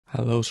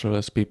Hello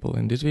serverless people,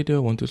 in this video I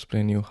want to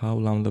explain you how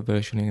Lambda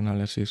versioning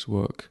analysis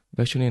work.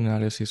 Versioning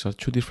analysis are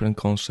two different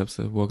concepts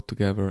that work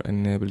together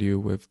and enable you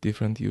with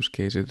different use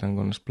cases that I'm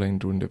going to explain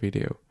during the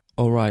video.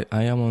 Alright,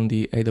 I am on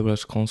the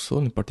AWS console,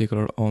 in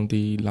particular on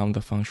the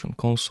Lambda function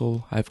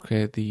console. I've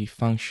created the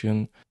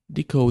function.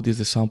 The code is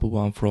the sample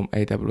one from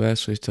AWS,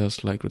 so it's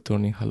just like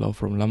returning hello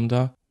from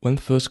Lambda. When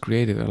first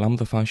created, a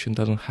Lambda function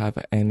doesn't have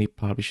any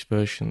published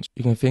versions.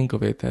 You can think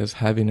of it as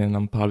having an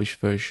unpublished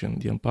version.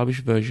 The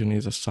unpublished version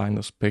is assigned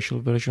a special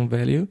version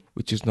value,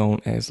 which is known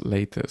as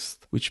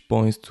latest, which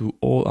points to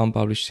all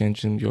unpublished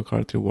changes you're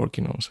currently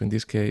working on. So in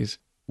this case,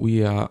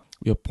 we are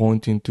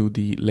pointing to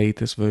the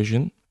latest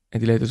version.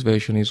 And the latest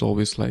version is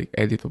always like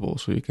editable,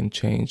 so you can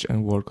change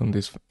and work on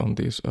this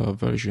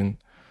version.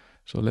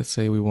 So let's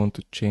say we want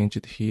to change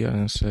it here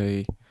and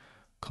say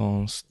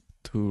const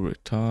to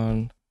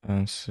return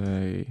and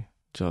say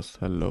just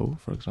hello,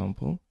 for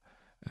example.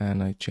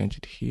 And I change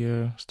it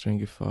here,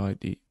 stringify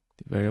the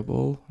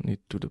variable, need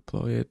to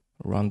deploy it,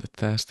 run the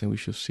test, and we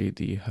should see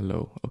the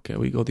hello. Okay,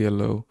 we got the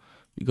hello,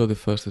 we got the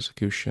first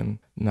execution.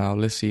 Now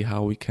let's see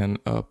how we can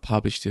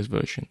publish this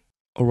version.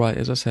 Alright,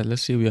 as I said,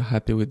 let's say we are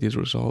happy with this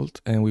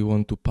result and we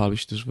want to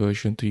publish this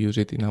version to use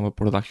it in our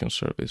production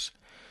service.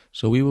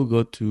 So we will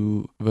go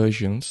to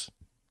versions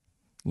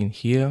in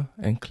here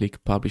and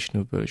click publish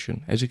new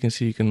version. As you can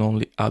see, you can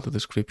only add a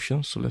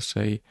description. So let's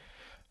say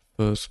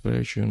first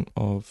version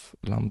of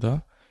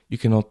Lambda. You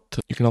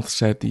cannot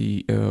set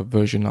the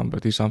version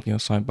number. This is something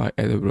assigned by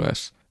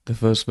AWS. The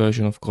first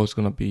version, of course, is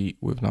going to be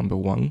with number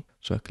 1.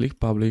 So I click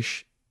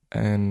publish.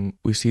 And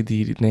we see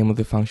the name of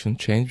the function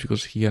change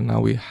because here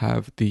now we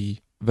have the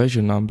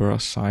version number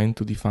assigned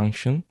to the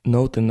function.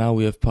 Note that now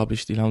we have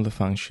published the Lambda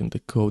function.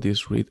 The code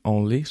is read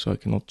only, so I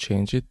cannot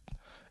change it.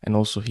 And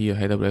also here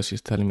AWS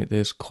is telling me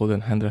this code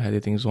and handler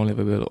editing is only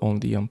available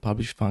on the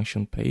unpublished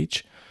function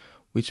page,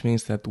 which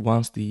means that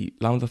once the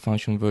Lambda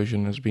function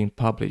version has been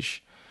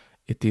published,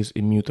 it is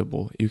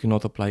immutable. You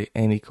cannot apply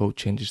any code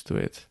changes to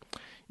it.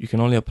 You can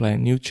only apply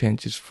new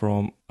changes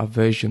from a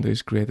version that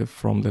is created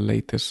from the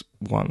latest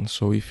one.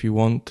 So if you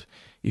want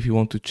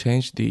to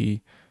change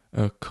the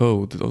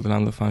code of the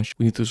Lambda function,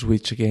 we need to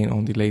switch again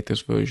on the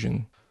latest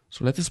version.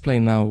 So let's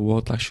explain now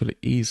what actually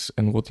is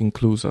and what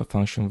includes a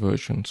function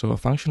version. So a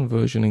function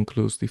version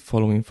includes the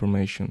following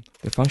information: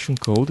 the function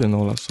code and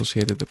all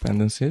associated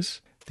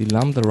dependencies, the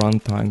Lambda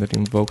runtime that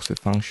invokes the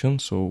function,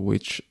 so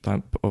which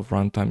type of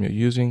runtime you're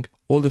using,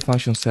 all the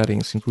function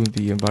settings, including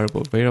the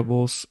environable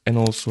variables, and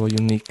also a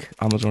unique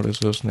Amazon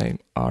resource name,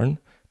 ARN,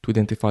 to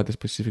identify the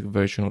specific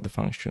version of the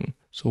function.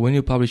 So when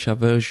you publish a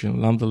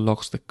version, Lambda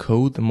locks the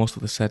code and most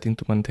of the settings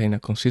to maintain a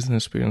consistent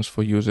experience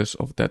for users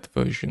of that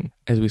version.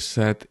 As we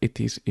said, it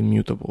is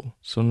immutable.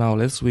 So now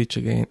let's switch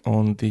again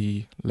on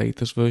the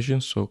latest version.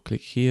 So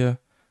click here,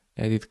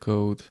 edit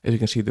code. As you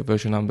can see, the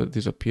version number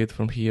disappeared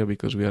from here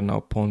because we are now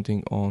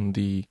pointing on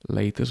the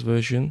latest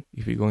version.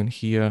 If we go in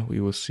here,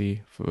 we will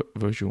see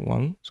version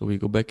 1. So we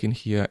go back in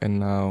here and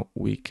now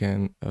we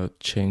can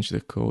change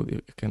the code.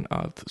 You can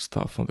add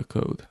stuff on the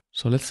code.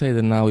 So let's say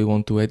that now we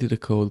want to edit the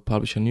code,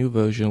 publish a new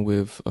version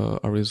with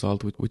a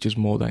result which is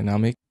more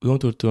dynamic. We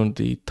want to return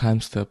the time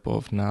step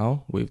of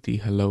now with the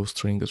hello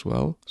string as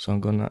well. So I'm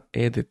gonna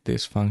edit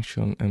this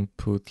function and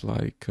put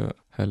like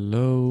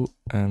hello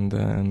and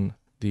then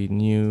the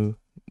new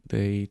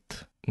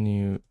date,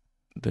 and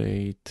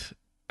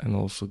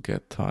also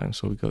get time.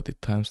 So we got the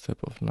time step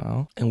of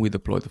now and we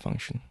deploy the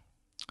function.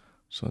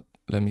 So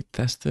let me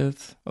test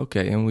it.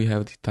 Okay, and we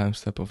have the time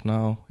step of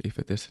now. If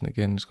I test it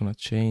again, it's gonna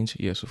change.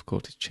 Yes, of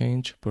course it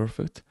changed.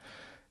 Perfect.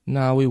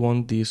 Now we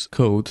want this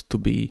code to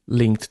be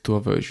linked to a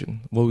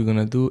version. What we're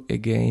gonna do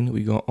again,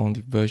 we go on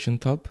the version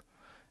tab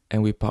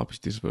and we publish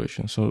this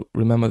version. So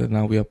remember that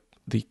now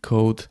the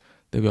code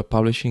that we are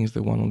publishing is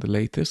the one on the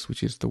latest,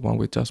 which is the one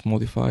we just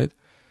modified.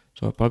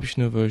 So I publish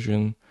new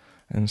version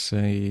and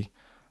say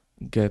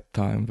get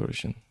time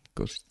version,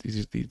 because this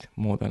is the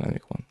more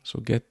dynamic one. So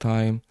get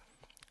time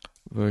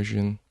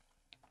version,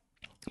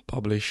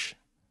 publish,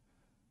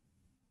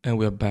 and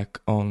we are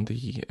back on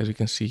the, as you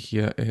can see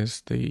here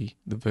is the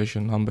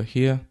version number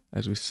here.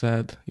 As we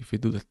said, if we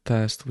do the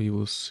test, we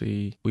will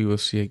see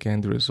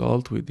again the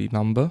result with the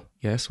number.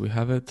 Yes, we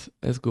have it.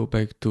 Let's go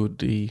back to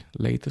the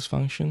latest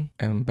function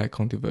and back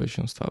on the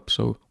versions tab.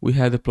 So we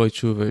had deployed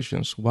two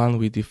versions. One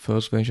with the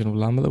first version of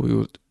Lambda,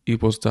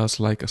 it was just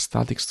like a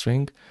static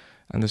string,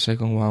 and the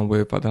second one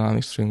with a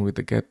dynamic string with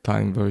the get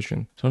time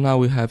version. So now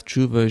we have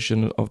two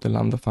versions of the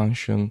Lambda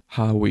function,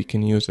 how we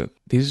can use it.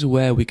 This is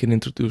where we can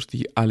introduce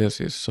the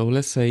aliases. So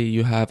let's say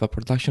you have a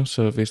production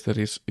service that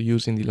is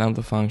using the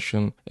Lambda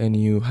function and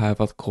you have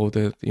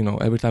hard-coded,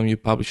 every time you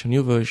publish a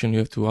new version, you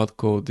have to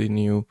hard-code the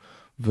new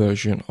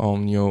version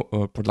on your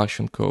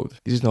production code.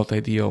 This is not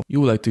ideal.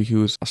 You would like to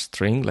use a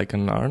string like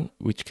an ARN,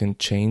 which can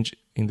change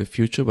in the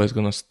future, but it's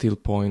going to still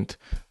point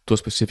to a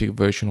specific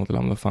version of the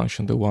Lambda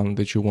function, the one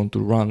that you want to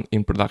run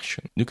in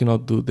production. You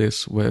cannot do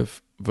this with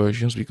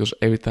versions because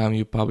every time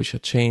you publish a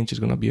change, it's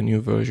going to be a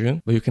new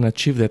version, but you can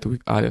achieve that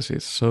with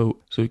aliases. So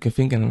you can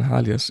think an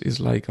alias is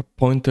like a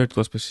pointer to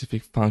a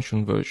specific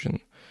function version.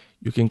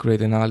 You can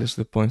create an alias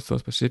that points to a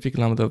specific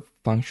Lambda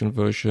function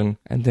version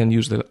and then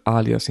use the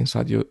alias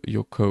inside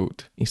your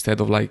code instead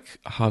of like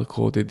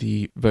hard-coded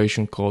the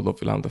version code of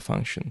the Lambda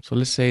function. So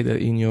let's say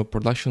that in your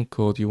production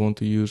code, you want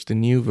to use the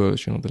new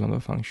version of the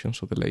Lambda function,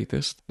 so the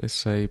latest. Let's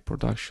say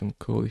production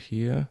code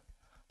here,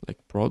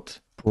 like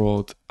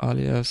prod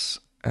alias,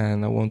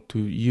 and I want to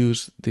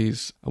use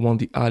this, I want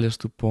the alias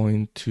to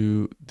point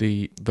to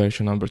the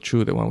version number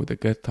 2, the one with the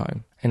get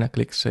time, and I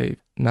click save.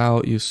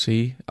 Now you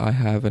see I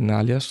have an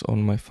alias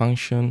on my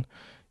function.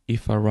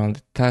 If I run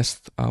the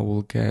test, I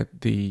will get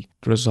the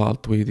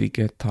result with the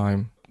get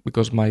time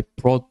because my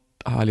prod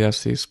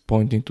alias is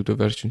pointing to the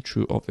version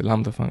 2 of the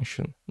Lambda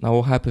function. Now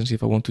what happens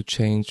if I want to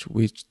change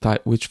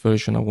which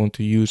version I want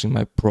to use in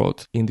my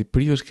prod? In the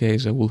previous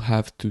case, I will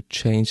have to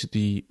change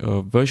the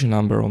version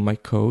number on my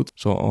code,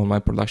 so on my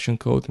production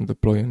code, and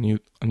deploy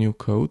a new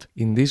code.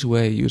 In this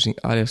way, using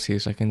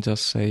aliases, I can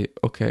just say,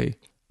 okay,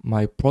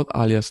 my prod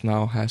alias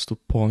now has to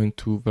point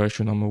to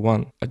version number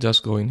 1. I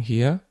just go in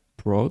here,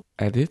 prod,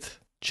 edit,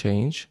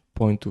 change,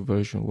 point to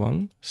version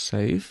 1,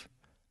 save,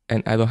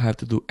 and I don't have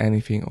to do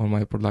anything on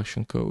my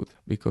production code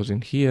because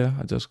in here,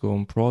 I just go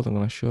on prod. I'm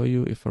going to show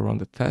you if I run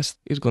the test,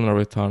 it's going to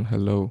return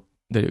hello.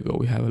 There you go,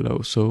 we have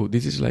hello. So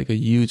this is like a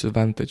huge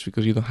advantage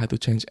because you don't have to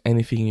change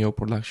anything in your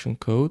production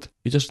code.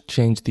 You just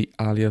change the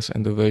alias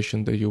and the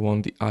version that you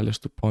want the alias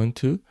to point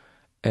to,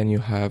 and you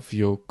have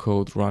your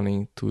code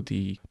running to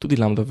the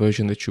Lambda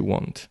version that you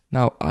want.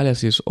 Now,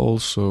 aliases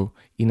also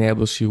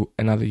enables you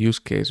another use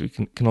case.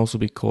 It can also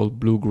be called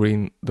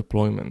blue-green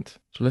deployment.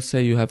 So let's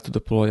say you have to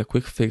deploy a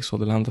quick fix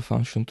of the Lambda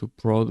function to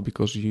prod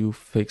because you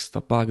fixed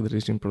a bug that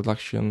is in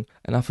production,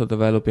 and after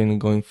developing and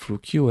going through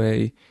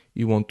QA,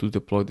 you want to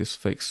deploy this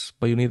fix,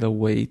 but you need a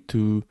way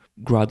to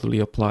gradually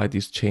apply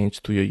this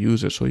change to your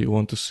user. So you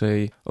want to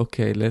say,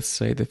 okay, let's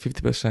say that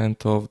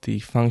 50% of the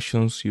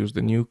functions use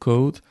the new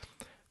code,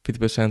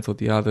 50% of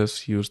the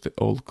others use the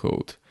old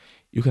code.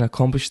 You can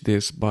accomplish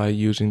this by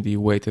using the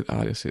weighted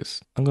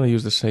aliases. I'm going to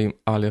use the same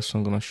alias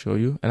I'm going to show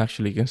you, and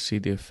actually you can see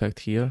the effect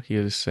here.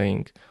 Here is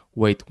saying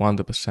weight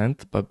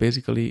 100%, but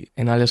basically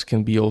an alias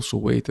can be also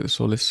weighted.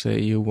 So let's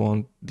say you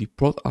want the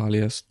prod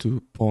alias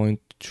to point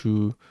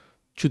to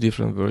 2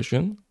 different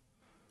versions.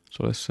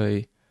 So let's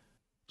say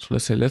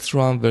let's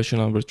run version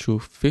number 2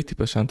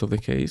 50% of the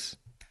case,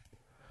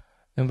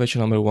 and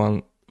version number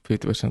 1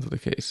 50% of the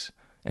case,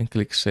 and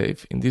click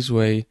save. In this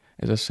way,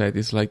 as I said,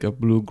 it's like a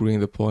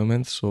blue-green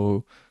deployment.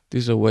 So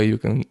this is a way you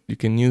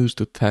can use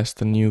to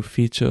test a new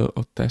feature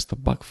or test a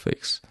bug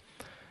fix.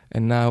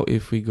 And now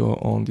if we go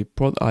on the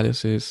prod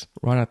aliases,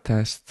 run a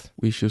test,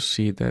 we should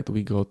see that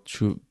we got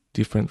 2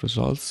 different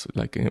results,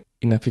 like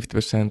in a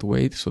 50%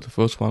 weight. So the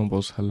first one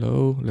was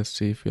hello. Let's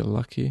see if we're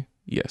lucky.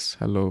 Yes,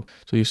 hello.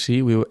 So you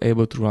see, we were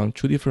able to run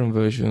 2 different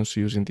versions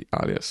using the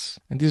alias.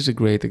 And this is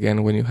great,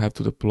 again, when you have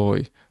to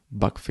deploy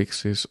bug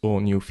fixes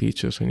or new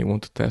features, when you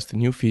want to test a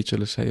new feature,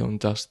 let's say on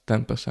just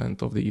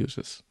 10% of the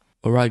users.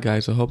 Alright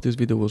guys, I hope this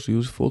video was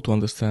useful to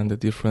understand the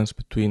difference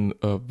between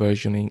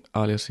versioning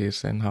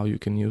aliases and how you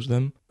can use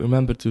them.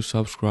 Remember to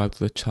subscribe to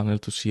the channel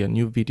to see a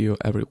new video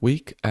every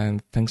week,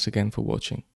 and thanks again for watching.